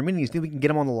go to the winter meetings. Do you think we can get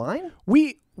him on the line?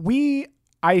 We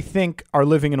I think, are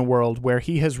living in a world where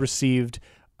he has received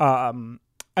an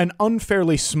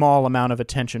unfairly small amount of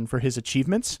attention for his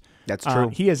achievements. That's true.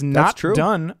 He has not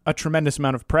done a tremendous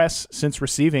amount of press since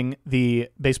receiving the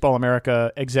Baseball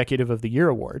America Executive of the Year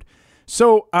award.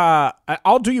 So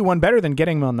I'll do you one better than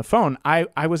getting him on the phone.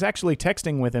 I was actually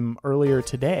texting with him earlier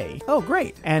today. Oh,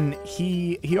 great. And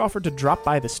he offered to drop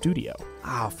by the studio.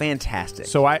 Oh, fantastic.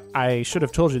 So I should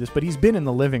have told you this, but he's been in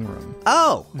the living room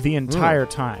the entire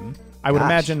time. I would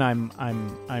imagine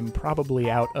I'm probably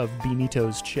out of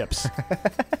Benito's chips.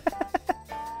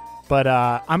 But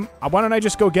why don't I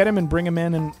just go get him and bring him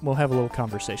in, and we'll have a little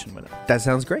conversation with him. That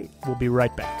sounds great. We'll be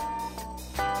right back.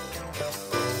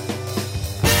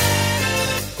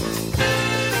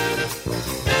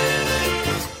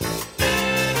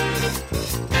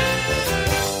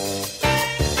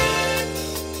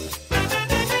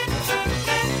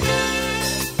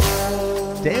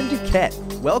 Dan Duquette,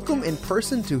 welcome in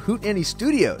person to Hootenanny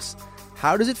Studios.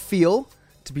 How does it feel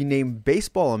to be named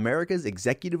Baseball America's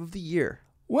Executive of the Year?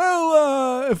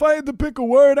 Well, if I had to pick a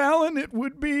word, Alan, it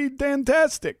would be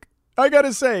fantastic. I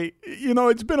gotta say,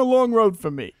 it's been a long road for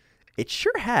me. It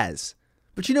sure has.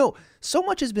 But so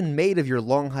much has been made of your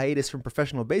long hiatus from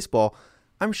professional baseball.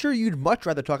 I'm sure you'd much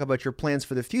rather talk about your plans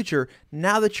for the future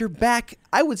now that you're back,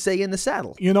 I would say, in the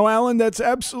saddle. Alan, that's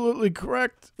absolutely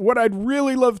correct. What I'd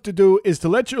really love to do is to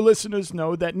let your listeners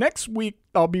know that next week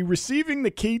I'll be receiving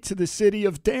the key to the city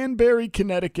of Danbury,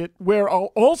 Connecticut, where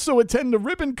I'll also attend a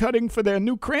ribbon cutting for their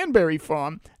new cranberry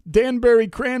farm, Danbury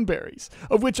Cranberries,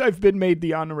 of which I've been made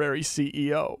the honorary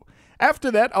CEO. After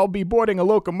that, I'll be boarding a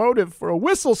locomotive for a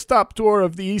whistle-stop tour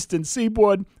of the Eastern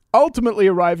Seaboard, ultimately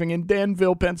arriving in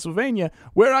Danville, Pennsylvania,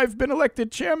 where I've been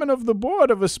elected chairman of the board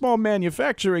of a small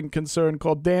manufacturing concern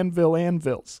called Danville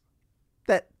Anvils.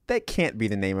 That can't be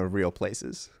the name of real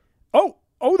places. Oh,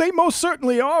 they most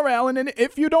certainly are, Alan, and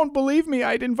if you don't believe me,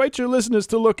 I'd invite your listeners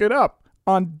to look it up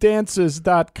on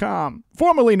Dances.com,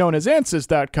 formerly known as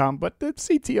Answers.com, but the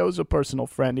CTO's a personal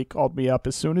friend. He called me up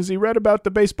as soon as he read about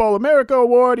the Baseball America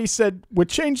Award. He said, "We're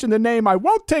changing the name. I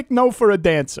won't take no for a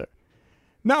dancer."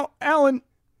 Now, Alan,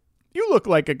 you look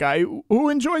like a guy who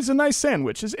enjoys a nice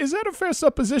sandwich. Is that a fair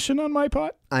supposition on my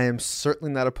part? I am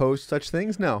certainly not opposed to such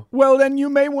things, no. Well, then you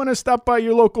may want to stop by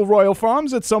your local Royal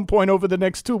Farms at some point over the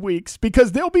next 2 weeks,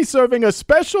 because they'll be serving a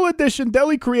special edition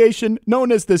deli creation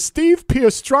known as the Steve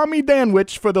Pierstrami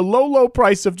Danwich for the low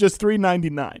price of just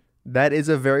 $3.99. That is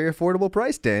a very affordable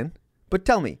price, Dan. But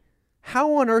tell me,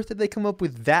 how on earth did they come up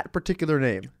with that particular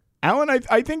name? Alan,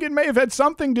 I think it may have had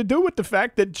something to do with the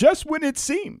fact that just when it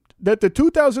seemed that the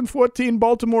 2014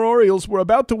 Baltimore Orioles were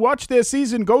about to watch their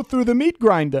season go through the meat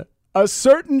grinder, a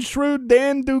certain shrewd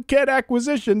Dan Duquette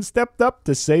acquisition stepped up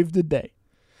to save the day.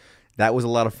 That was a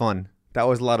lot of fun.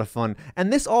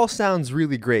 And this all sounds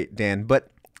really great, Dan, but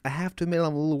I have to admit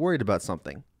I'm a little worried about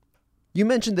something. You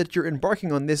mentioned that you're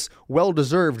embarking on this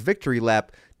well-deserved victory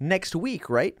lap next week,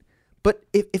 right? But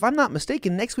if I'm not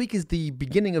mistaken, next week is the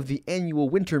beginning of the annual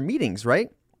winter meetings,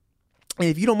 right? And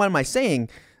if you don't mind my saying,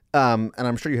 and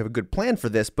I'm sure you have a good plan for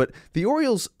this, but the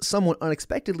Orioles somewhat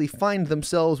unexpectedly find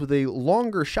themselves with a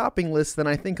longer shopping list than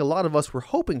I think a lot of us were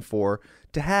hoping for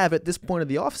to have at this point of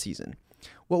the offseason.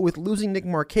 Well, with losing Nick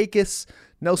Markakis,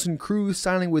 Nelson Cruz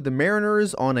signing with the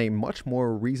Mariners on a much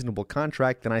more reasonable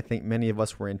contract than I think many of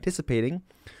us were anticipating,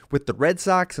 with the Red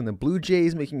Sox and the Blue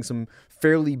Jays making some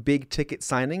fairly big ticket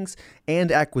signings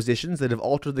and acquisitions that have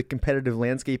altered the competitive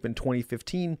landscape in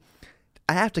 2015,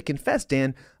 I have to confess,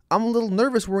 Dan, I'm a little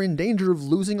nervous we're in danger of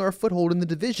losing our foothold in the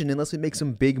division unless we make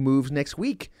some big moves next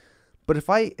week. But if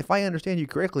I understand you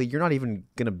correctly, you're not even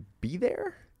gonna be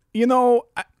there. You know,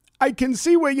 I can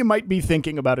see where you might be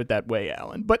thinking about it that way,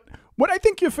 Alan, but what I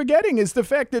think you're forgetting is the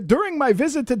fact that during my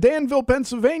visit to Danville,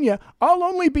 Pennsylvania, I'll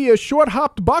only be a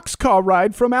short-hopped boxcar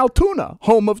ride from Altoona,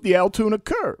 home of the Altoona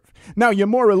Curve. Now, your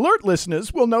more alert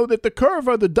listeners will know that the Curve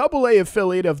are the AA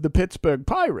affiliate of the Pittsburgh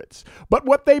Pirates. But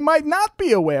what they might not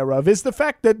be aware of is the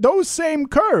fact that those same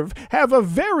Curve have a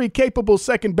very capable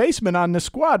second baseman on the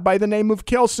squad by the name of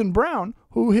Kelson Brown,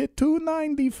 who hit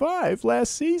 .295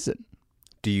 last season.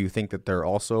 Do you think that they're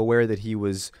also aware that he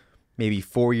was maybe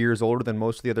 4 years older than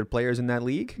most of the other players in that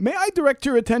league? May I direct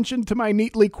your attention to my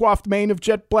neatly coiffed mane of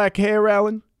jet black hair,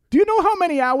 Alan? Do you know how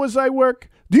many hours I work?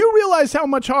 Do you realize how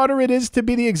much harder it is to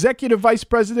be the executive vice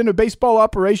president of baseball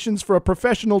operations for a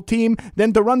professional team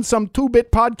than to run some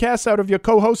 2-bit podcasts out of your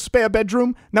co-host's spare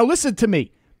bedroom? Now listen to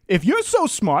me. If you're so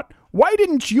smart, why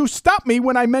didn't you stop me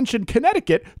when I mentioned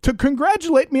Connecticut to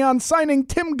congratulate me on signing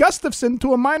Tim Gustafson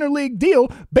to a minor league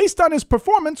deal based on his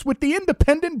performance with the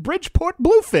independent Bridgeport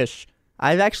Bluefish?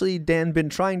 I've actually, Dan, been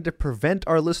trying to prevent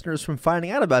our listeners from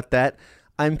finding out about that.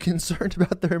 I'm concerned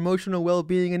about their emotional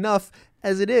well-being enough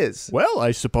as it is. Well,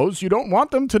 I suppose you don't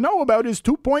want them to know about his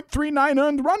 2.39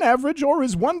 earned run average or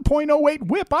his 1.08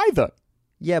 whip either.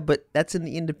 Yeah, but that's in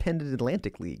the Independent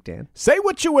Atlantic League, Dan. Say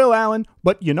what you will, Alan,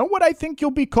 but you know what I think you'll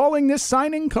be calling this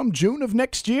signing come June of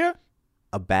next year?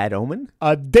 A bad omen?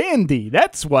 A dandy,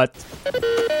 that's what.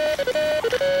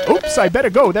 Oops, I better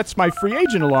go. That's my free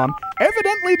agent alarm.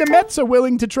 Evidently, the Mets are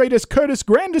willing to trade us Curtis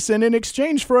Granderson in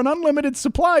exchange for an unlimited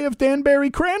supply of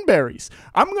Danbury cranberries.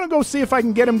 I'm going to go see if I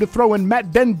can get him to throw in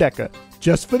Matt Dendecker,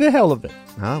 just for the hell of it.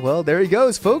 Well, there he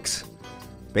goes, folks.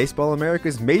 Baseball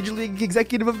America's Major League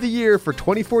Executive of the Year for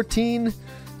 2014,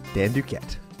 Dan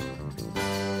Duquette.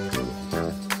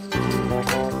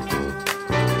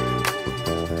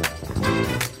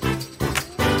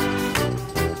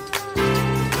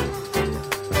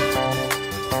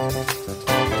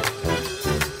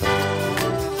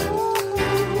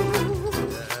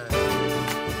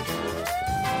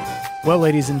 Well,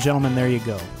 ladies and gentlemen, there you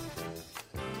go.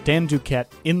 Dan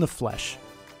Duquette in the flesh,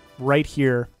 right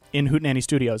here in Hootenanny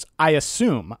Studios. I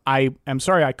assume, I am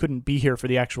sorry I couldn't be here for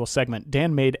the actual segment.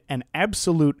 Dan made an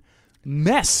absolute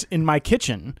mess in my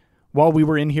kitchen while we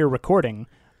were in here recording.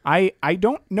 I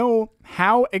don't know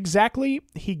how exactly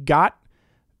he got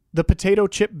the potato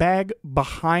chip bag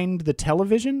behind the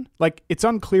television. Like, it's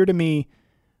unclear to me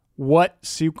what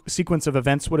sequence of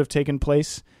events would have taken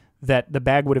place that the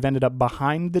bag would have ended up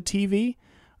behind the TV.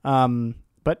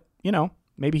 But, you know,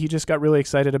 maybe he just got really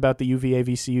excited about the UVA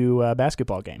VCU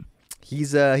basketball game.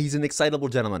 He's an excitable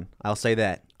gentleman. I'll say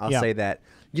that. I'll say that.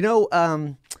 You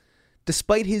know,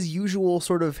 despite his usual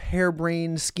sort of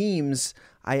harebrained schemes,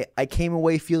 I came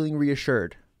away feeling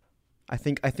reassured. I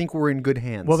think we're in good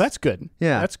hands. Well, that's good.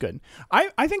 Yeah. That's good.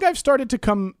 I think I've started to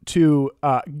come to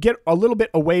get a little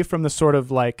bit away from the sort of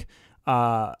like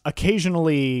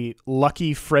occasionally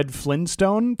lucky Fred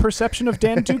Flintstone perception of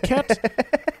Dan Duquette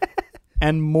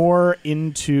and more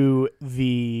into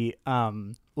the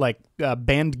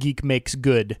Band Geek Makes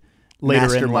Good later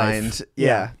Mastermind. in life.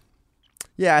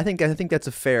 Yeah. I think that's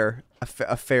a fair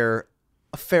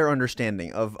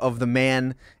understanding of the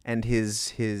man and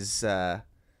his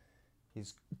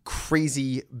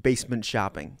crazy basement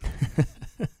shopping.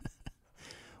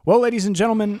 Well, ladies and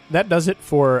gentlemen, that does it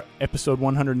for episode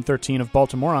 113 of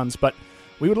Baltimoreans, but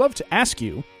we would love to ask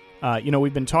you,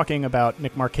 we've been talking about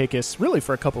Nick Markakis really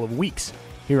for a couple of weeks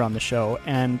here on the show,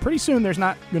 and pretty soon there's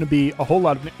not going to be a whole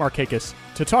lot of Nick Markakis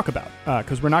to talk about,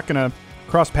 because we're not going to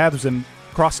cross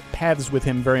paths with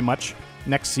him very much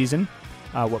next season,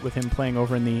 what with him playing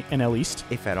over in the NL East.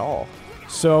 If at all.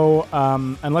 So,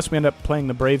 unless we end up playing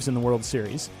the Braves in the World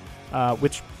Series,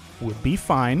 which would be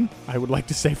fine, I would like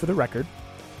to say for the record.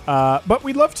 But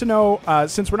we'd love to know,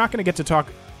 since we're not going to get to talk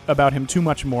about him too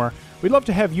much more, we'd love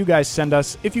to have you guys send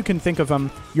us, if you can think of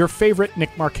him, your favorite Nick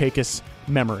Markakis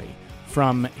memory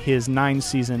from his 9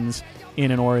 seasons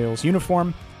in an Orioles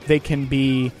uniform. They can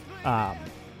be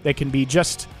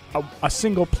just a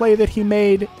single play that he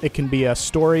made. It can be a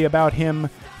story about him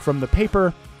from the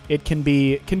paper. It can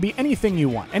be anything you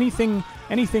want, anything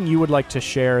you would like to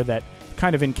share that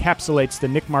kind of encapsulates the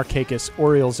Nick Markakis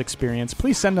Orioles experience.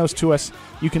 Please send those to us.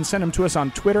 You can send them to us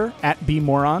on Twitter,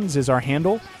 @BMorons is our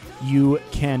handle. You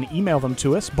can email them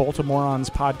to us, Baltimoreans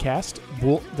Podcast.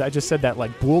 I just said that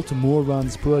like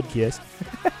Baltimoreans Podcast.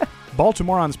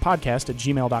 Baltimoreans Podcast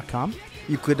 @gmail.com.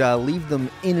 You could leave them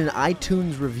in an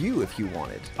iTunes review if you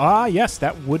wanted. Yes,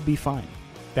 that would be fine.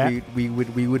 We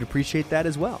would appreciate that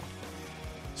as well.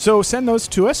 So send those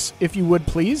to us if you would,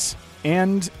 please.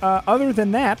 And other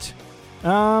than that,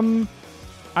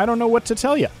 I don't know what to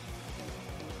tell you.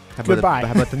 Goodbye.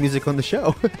 How about the music on the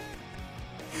show?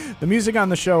 The music on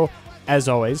the show, as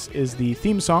always, is the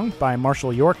theme song by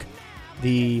Marshall York.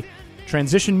 The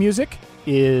transition music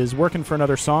is Working for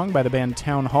Another Song by the band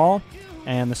Town Hall,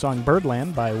 and the song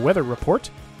Birdland by Weather Report.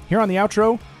 Here on the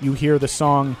outro, you hear the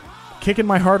song Kicking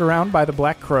My Heart Around by the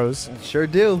Black Crowes. Sure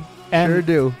do. And sure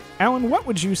do. Alan, what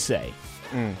would you say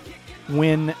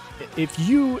when if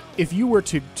you were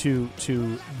to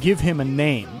give him a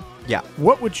name? Yeah.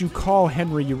 What would you call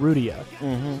Henry Urrutia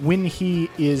when he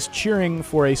is cheering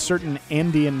for a certain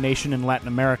Andean nation in Latin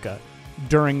America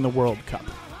during the World Cup?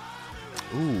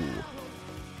 Ooh.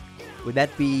 Would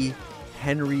that be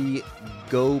Henry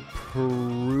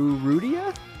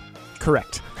Go-Perurudia?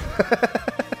 Correct.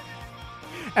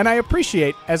 And I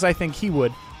appreciate, as I think he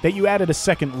would, that you added a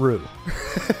second Ru.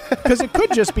 Because it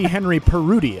could just be Henry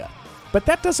Perudia, but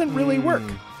that doesn't really work.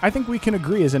 I think we can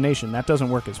agree as a nation that doesn't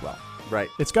work as well. Right.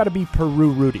 It's got to be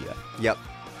Perurudia. Yep.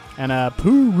 And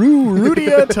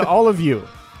Perurudia to all of you.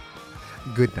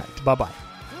 Good night. Bye-bye.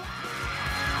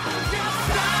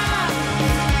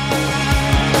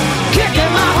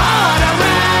 Kicking my heart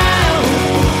around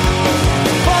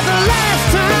for the last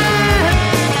time.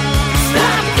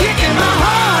 Stop kicking my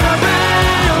heart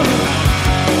around.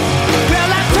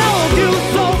 Well, I told you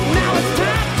so. Now it's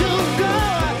time to go.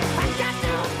 I got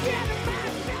to get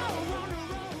back now on the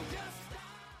road. Just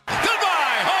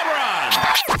Goodbye, home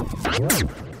run.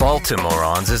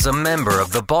 Baltimoreans is a member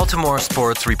of the Baltimore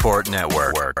Sports Report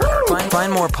Network.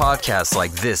 Find more podcasts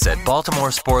like this at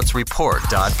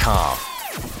baltimoresportsreport.com.